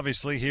address.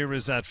 Obviously, here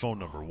is that phone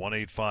number,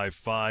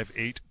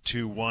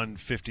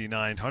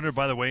 1-855-821-5900.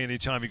 By the way,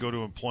 anytime you go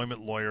to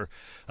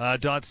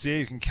employmentlawyer.ca,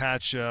 you can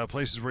catch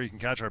places where you can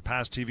catch our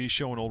past TV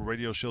show and old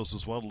radio shows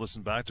as well to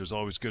listen back. There's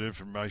always good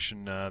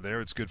information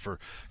there. It's good for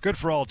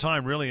all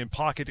time, really. And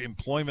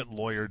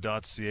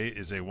pocketemploymentlawyer.ca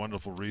is a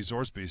wonderful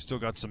resource, but you still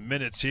got some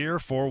minutes here,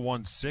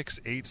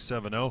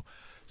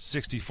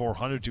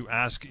 416-870-6400 to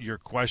ask your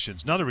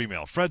questions. Another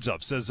email. Fred's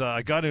up. Says,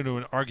 I got into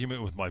an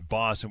argument with my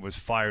boss and was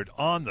fired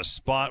on the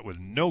spot with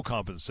no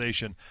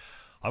compensation.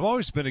 I've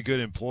always been a good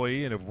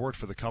employee and have worked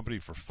for the company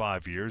for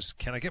 5 years.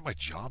 Can I get my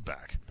job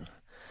back?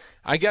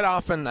 I get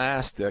often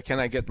asked, can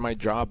I get my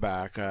job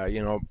back?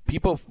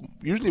 People,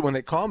 usually when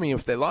they call me,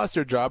 if they lost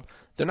their job,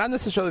 they're not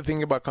necessarily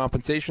thinking about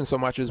compensation so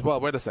much as,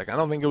 well, wait a second, I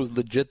don't think it was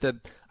legit that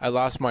I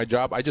lost my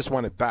job. I just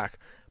want it back.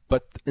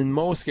 But in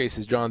most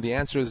cases, John, the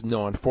answer is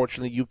no.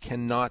 Unfortunately, you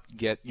cannot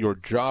get your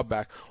job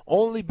back,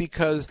 only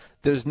because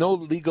there's no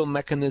legal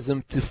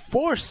mechanism to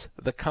force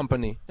the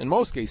company, in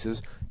most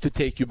cases, to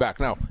take you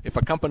back. Now, if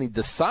a company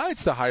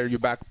decides to hire you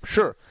back,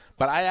 sure.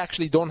 But I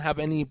actually don't have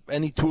any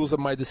tools at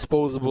my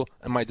disposal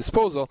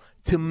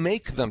to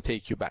make them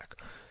take you back.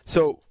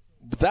 So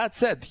that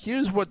said,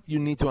 here's what you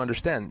need to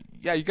understand.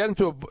 Yeah, you got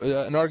into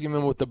an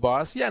argument with the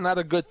boss. Yeah, not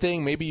a good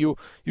thing. Maybe you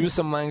used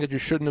some language you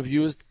shouldn't have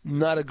used.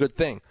 Not a good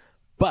thing.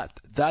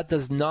 But that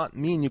does not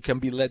mean you can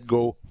be let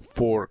go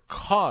for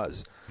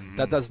cause.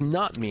 That does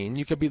not mean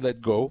you can be let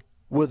go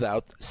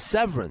without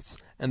severance.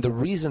 And the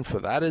reason for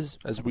that is,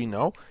 as we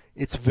know,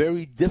 it's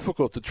very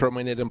difficult to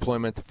terminate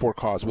employment for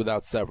cause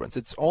without severance.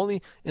 It's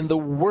only in the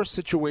worst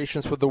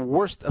situations for the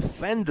worst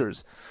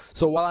offenders.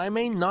 So while I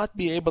may not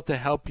be able to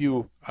help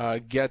you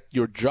get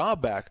your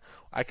job back,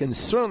 I can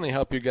certainly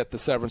help you get the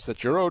severance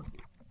that you're owed,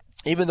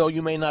 even though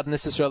you may not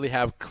necessarily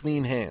have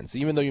clean hands,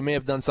 even though you may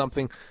have done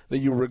something that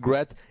you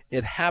regret.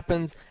 It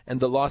happens, and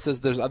the law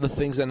says there's other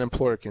things an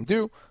employer can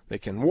do. They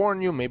can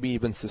warn you, maybe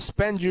even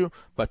suspend you,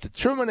 but to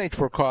terminate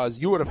for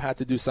cause, you would have had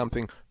to do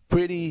something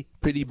pretty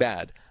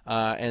bad,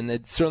 and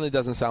it certainly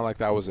doesn't sound like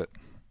that was it.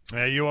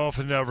 You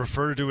often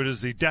refer to it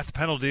as the death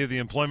penalty of the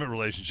employment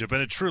relationship,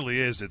 and it truly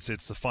is. It's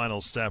the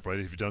final step, right,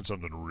 if you've done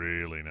something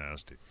really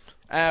nasty.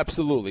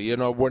 Absolutely.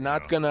 We're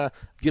not going to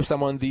give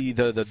someone the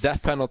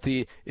death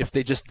penalty if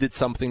they just did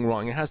something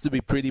wrong. It has to be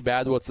pretty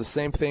bad. Well, it's the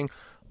same thing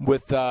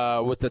with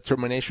the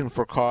termination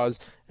for cause.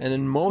 And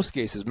in most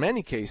cases,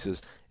 many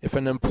cases, if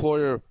an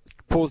employer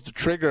pulls the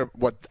trigger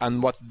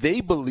on what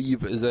they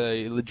believe is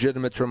a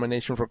legitimate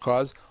termination for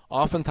cause,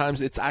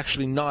 oftentimes it's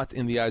actually not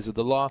in the eyes of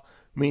the law,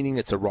 meaning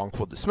it's a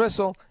wrongful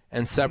dismissal,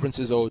 and severance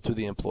is owed to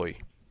the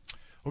employee.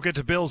 We'll get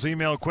to Bill's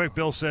email quick.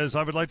 Bill says,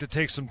 I would like to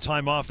take some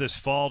time off this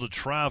fall to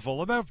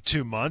travel, about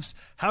 2 months.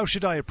 How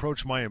should I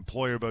approach my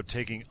employer about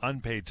taking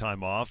unpaid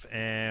time off,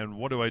 and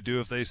what do I do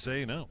if they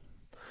say no?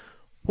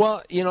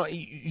 Well,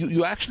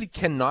 you actually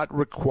cannot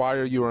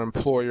require your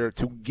employer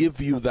to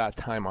give you that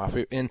time off.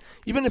 And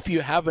even if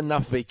you have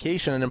enough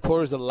vacation, an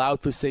employer is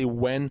allowed to say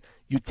when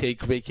you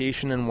take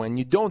vacation and when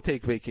you don't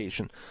take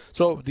vacation.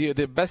 So the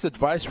best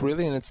advice,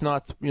 really, and it's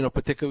not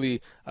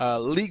particularly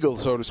legal,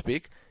 so to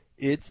speak,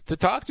 it's to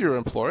talk to your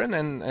employer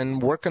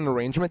and work an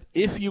arrangement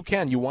if you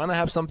can. You want to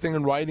have something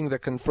in writing that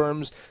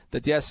confirms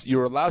that, yes,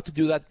 you're allowed to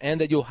do that and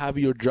that you'll have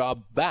your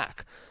job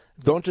back.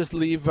 Don't just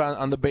leave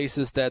on the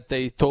basis that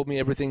they told me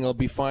everything will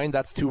be fine.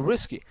 That's too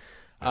risky.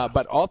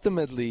 But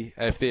ultimately,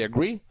 if they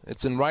agree,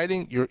 it's in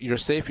writing, you're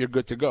safe, you're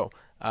good to go.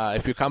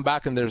 If you come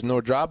back and there's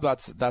no job,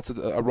 that's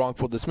a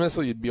wrongful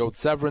dismissal. You'd be owed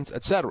severance,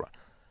 etc.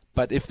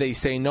 But if they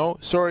say no,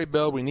 sorry,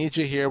 Bill, we need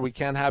you here. We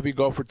can't have you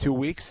go for 2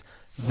 weeks.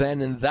 Then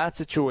in that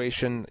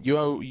situation,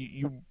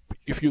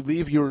 if you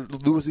leave, you're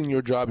losing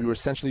your job. You're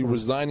essentially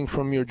resigning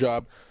from your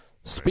job.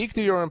 Speak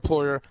to your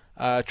employer.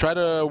 Try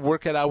to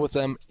work it out with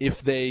them.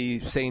 If they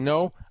say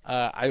no,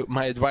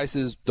 my advice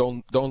is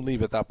don't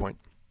leave at that point.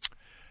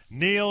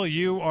 Neil,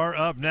 you are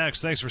up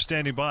next. Thanks for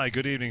standing by.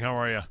 Good evening. How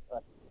are you?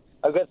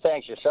 I'm good,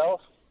 thanks.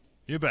 Yourself?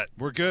 You bet.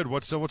 We're good.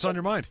 What's on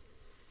your mind?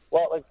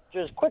 Well,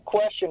 just a quick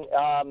question.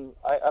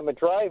 I'm a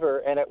driver,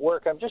 and at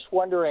work, I'm just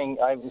wondering,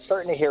 I'm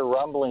starting to hear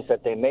rumblings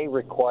that they may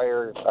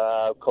require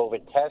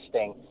COVID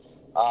testing.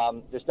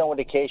 There's no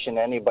indication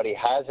anybody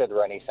has it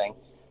or anything,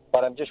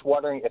 but I'm just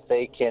wondering if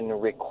they can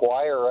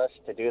require us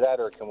to do that,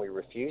 or can we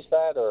refuse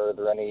that, or are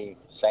there any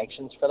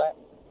sanctions for that?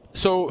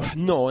 So,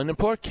 no, an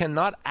employer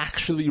cannot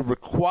actually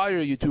require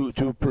you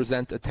to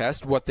present a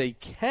test. What they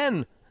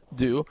can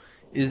do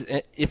is,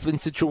 if in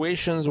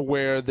situations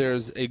where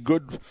there's a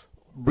good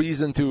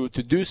reason to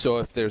do so,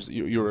 if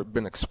you've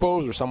been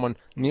exposed or someone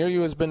near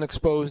you has been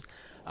exposed,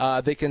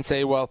 they can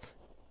say, well,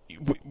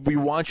 we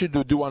want you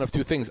to do one of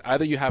two things.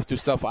 Either you have to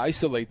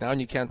self-isolate now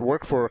and you can't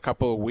work for a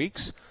couple of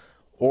weeks,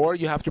 or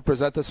you have to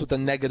present us with a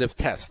negative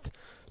test.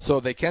 So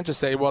they can't just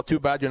say, well, too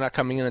bad, you're not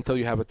coming in until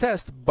you have a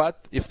test.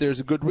 But if there's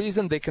a good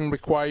reason, they can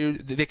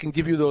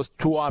give you those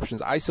two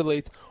options,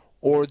 isolate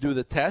or do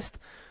the test.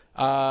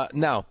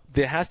 Now,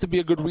 there has to be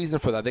a good reason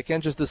for that. They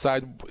can't just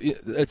decide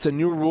it's a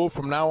new rule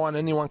from now on,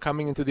 anyone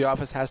coming into the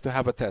office has to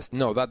have a test.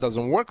 No, that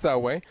doesn't work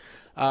that way.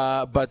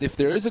 But if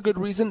there is a good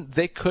reason,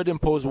 they could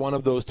impose one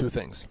of those two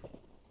things.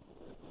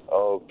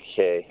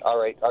 Okay. All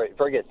right.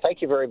 Very good.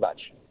 Thank you very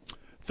much.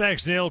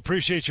 Thanks, Neil.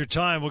 Appreciate your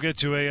time. We'll get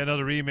to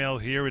another email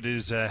here. It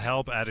is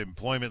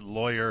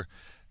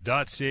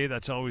help@employmentlawyer.ca.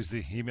 That's always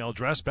the email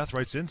address. Beth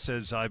writes in,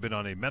 says, I've been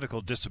on a medical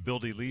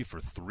disability leave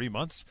for 3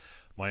 months.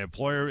 My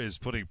employer is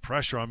putting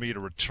pressure on me to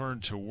return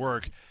to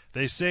work.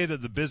 They say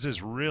that the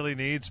business really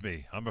needs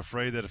me. I'm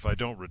afraid that if I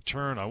don't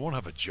return, I won't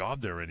have a job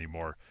there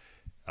anymore.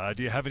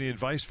 Do you have any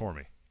advice for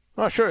me?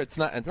 Well, sure. It's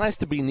nice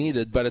to be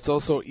needed, but it's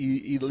also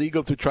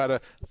illegal to try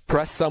to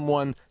press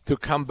someone to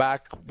come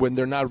back when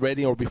they're not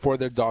ready or before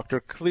their doctor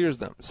clears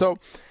them. So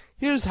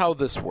here's how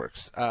this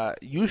works.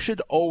 You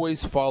should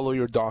always follow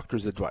your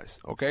doctor's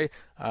advice, okay?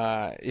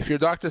 If your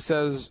doctor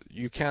says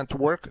you can't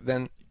work,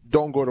 then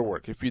don't go to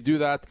work. If you do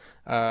that,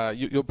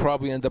 you'll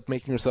probably end up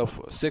making yourself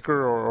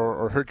sicker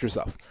or hurt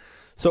yourself.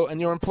 So,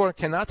 and your employer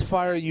cannot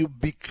fire you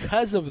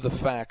because of the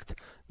fact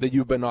that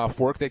you've been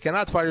off work. They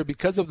cannot fire you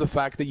because of the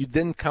fact that you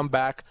didn't come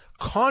back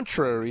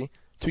contrary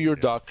to your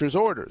doctor's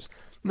orders.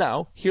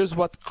 Now, here's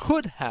what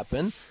could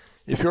happen.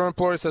 If your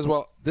employer says,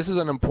 well, this is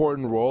an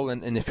important role,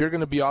 and if you're going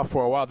to be off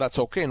for a while, that's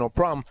okay, no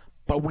problem,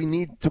 but we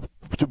need to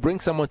bring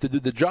someone to do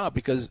the job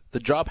because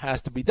the job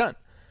has to be done.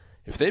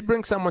 If they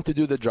bring someone to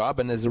do the job,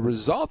 and as a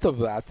result of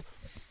that,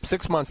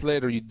 6 months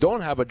later, you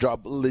don't have a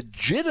job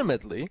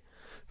legitimately,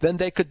 then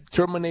they could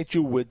terminate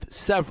you with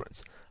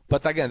severance.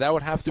 But again, that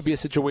would have to be a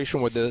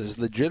situation where there's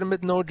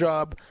legitimate no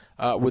job,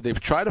 where they've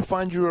tried to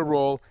find you a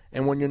role,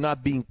 and when you're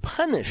not being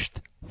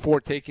punished for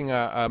taking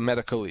a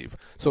medical leave.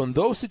 So in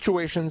those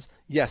situations,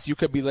 yes, you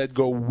could be let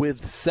go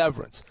with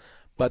severance.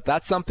 But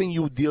that's something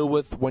you deal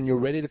with when you're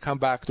ready to come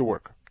back to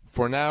work.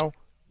 For now,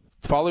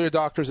 follow your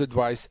doctor's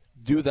advice,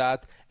 do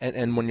that,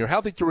 and when you're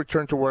healthy to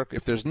return to work,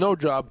 if there's no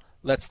job,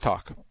 let's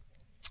talk.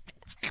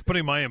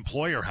 Putting my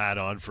employer hat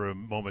on for a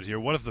moment here,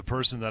 what if the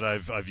person that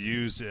I've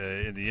used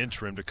in the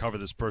interim to cover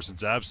this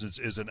person's absence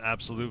is an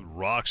absolute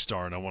rock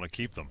star and I want to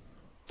keep them?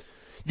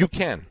 You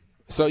can.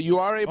 So you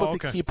are able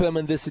to keep them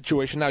in this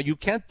situation. Now, you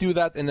can't do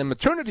that in a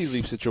maternity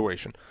leave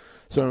situation.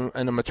 So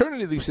in a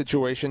maternity leave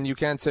situation, you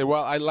can't say,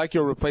 well, I like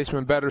your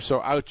replacement better,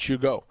 so out you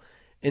go.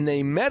 In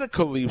a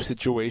medical leave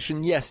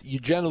situation, yes, you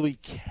generally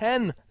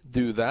can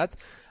do that.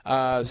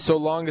 So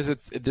long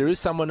as there is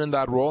someone in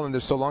that role,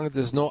 and so long as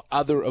there's no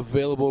other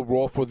available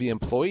role for the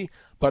employee.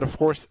 But of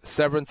course,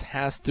 severance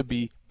has to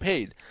be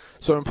paid.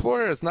 So an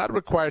employer is not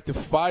required to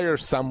fire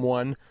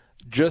someone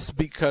just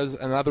because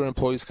another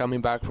employee is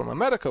coming back from a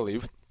medical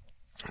leave.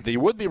 They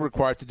would be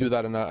required to do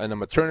that in a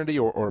maternity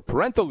or a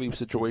parental leave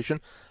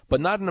situation,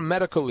 but not in a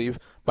medical leave.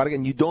 But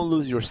again, you don't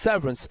lose your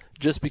severance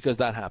just because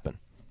that happened.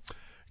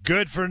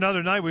 Good for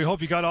another night. We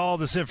hope you got all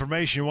this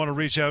information. You want to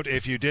reach out.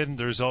 If you didn't,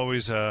 there's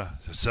always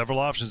several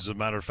options. As a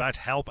matter of fact,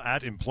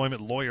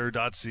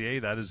 help@employmentlawyer.ca.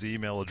 That is the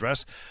email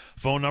address.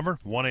 Phone number,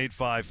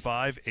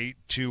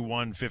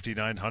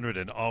 1-855-821-5900.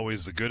 And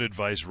always the good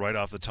advice right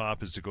off the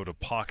top is to go to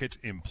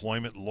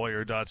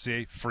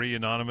pocketemploymentlawyer.ca. Free,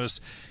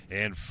 anonymous,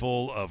 and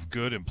full of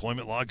good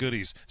employment law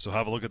goodies. So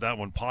have a look at that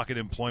one,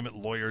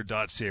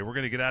 pocketemploymentlawyer.ca. We're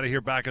going to get out of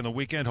here back on the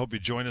weekend. Hope you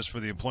join us for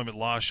the Employment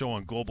Law Show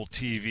on Global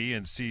TV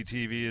and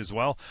CTV as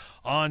well.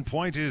 On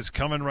Point is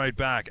coming right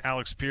back.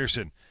 Alex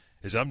Pearson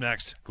is up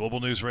next. Global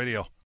News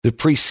Radio. The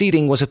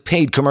preceding was a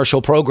paid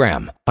commercial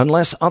program.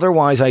 Unless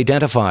otherwise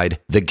identified,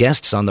 the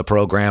guests on the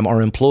program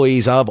are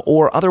employees of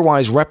or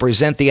otherwise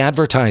represent the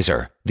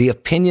advertiser. The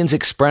opinions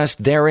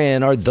expressed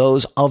therein are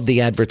those of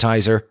the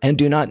advertiser and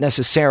do not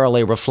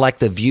necessarily reflect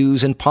the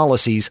views and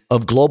policies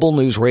of Global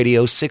News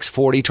Radio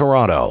 640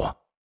 Toronto.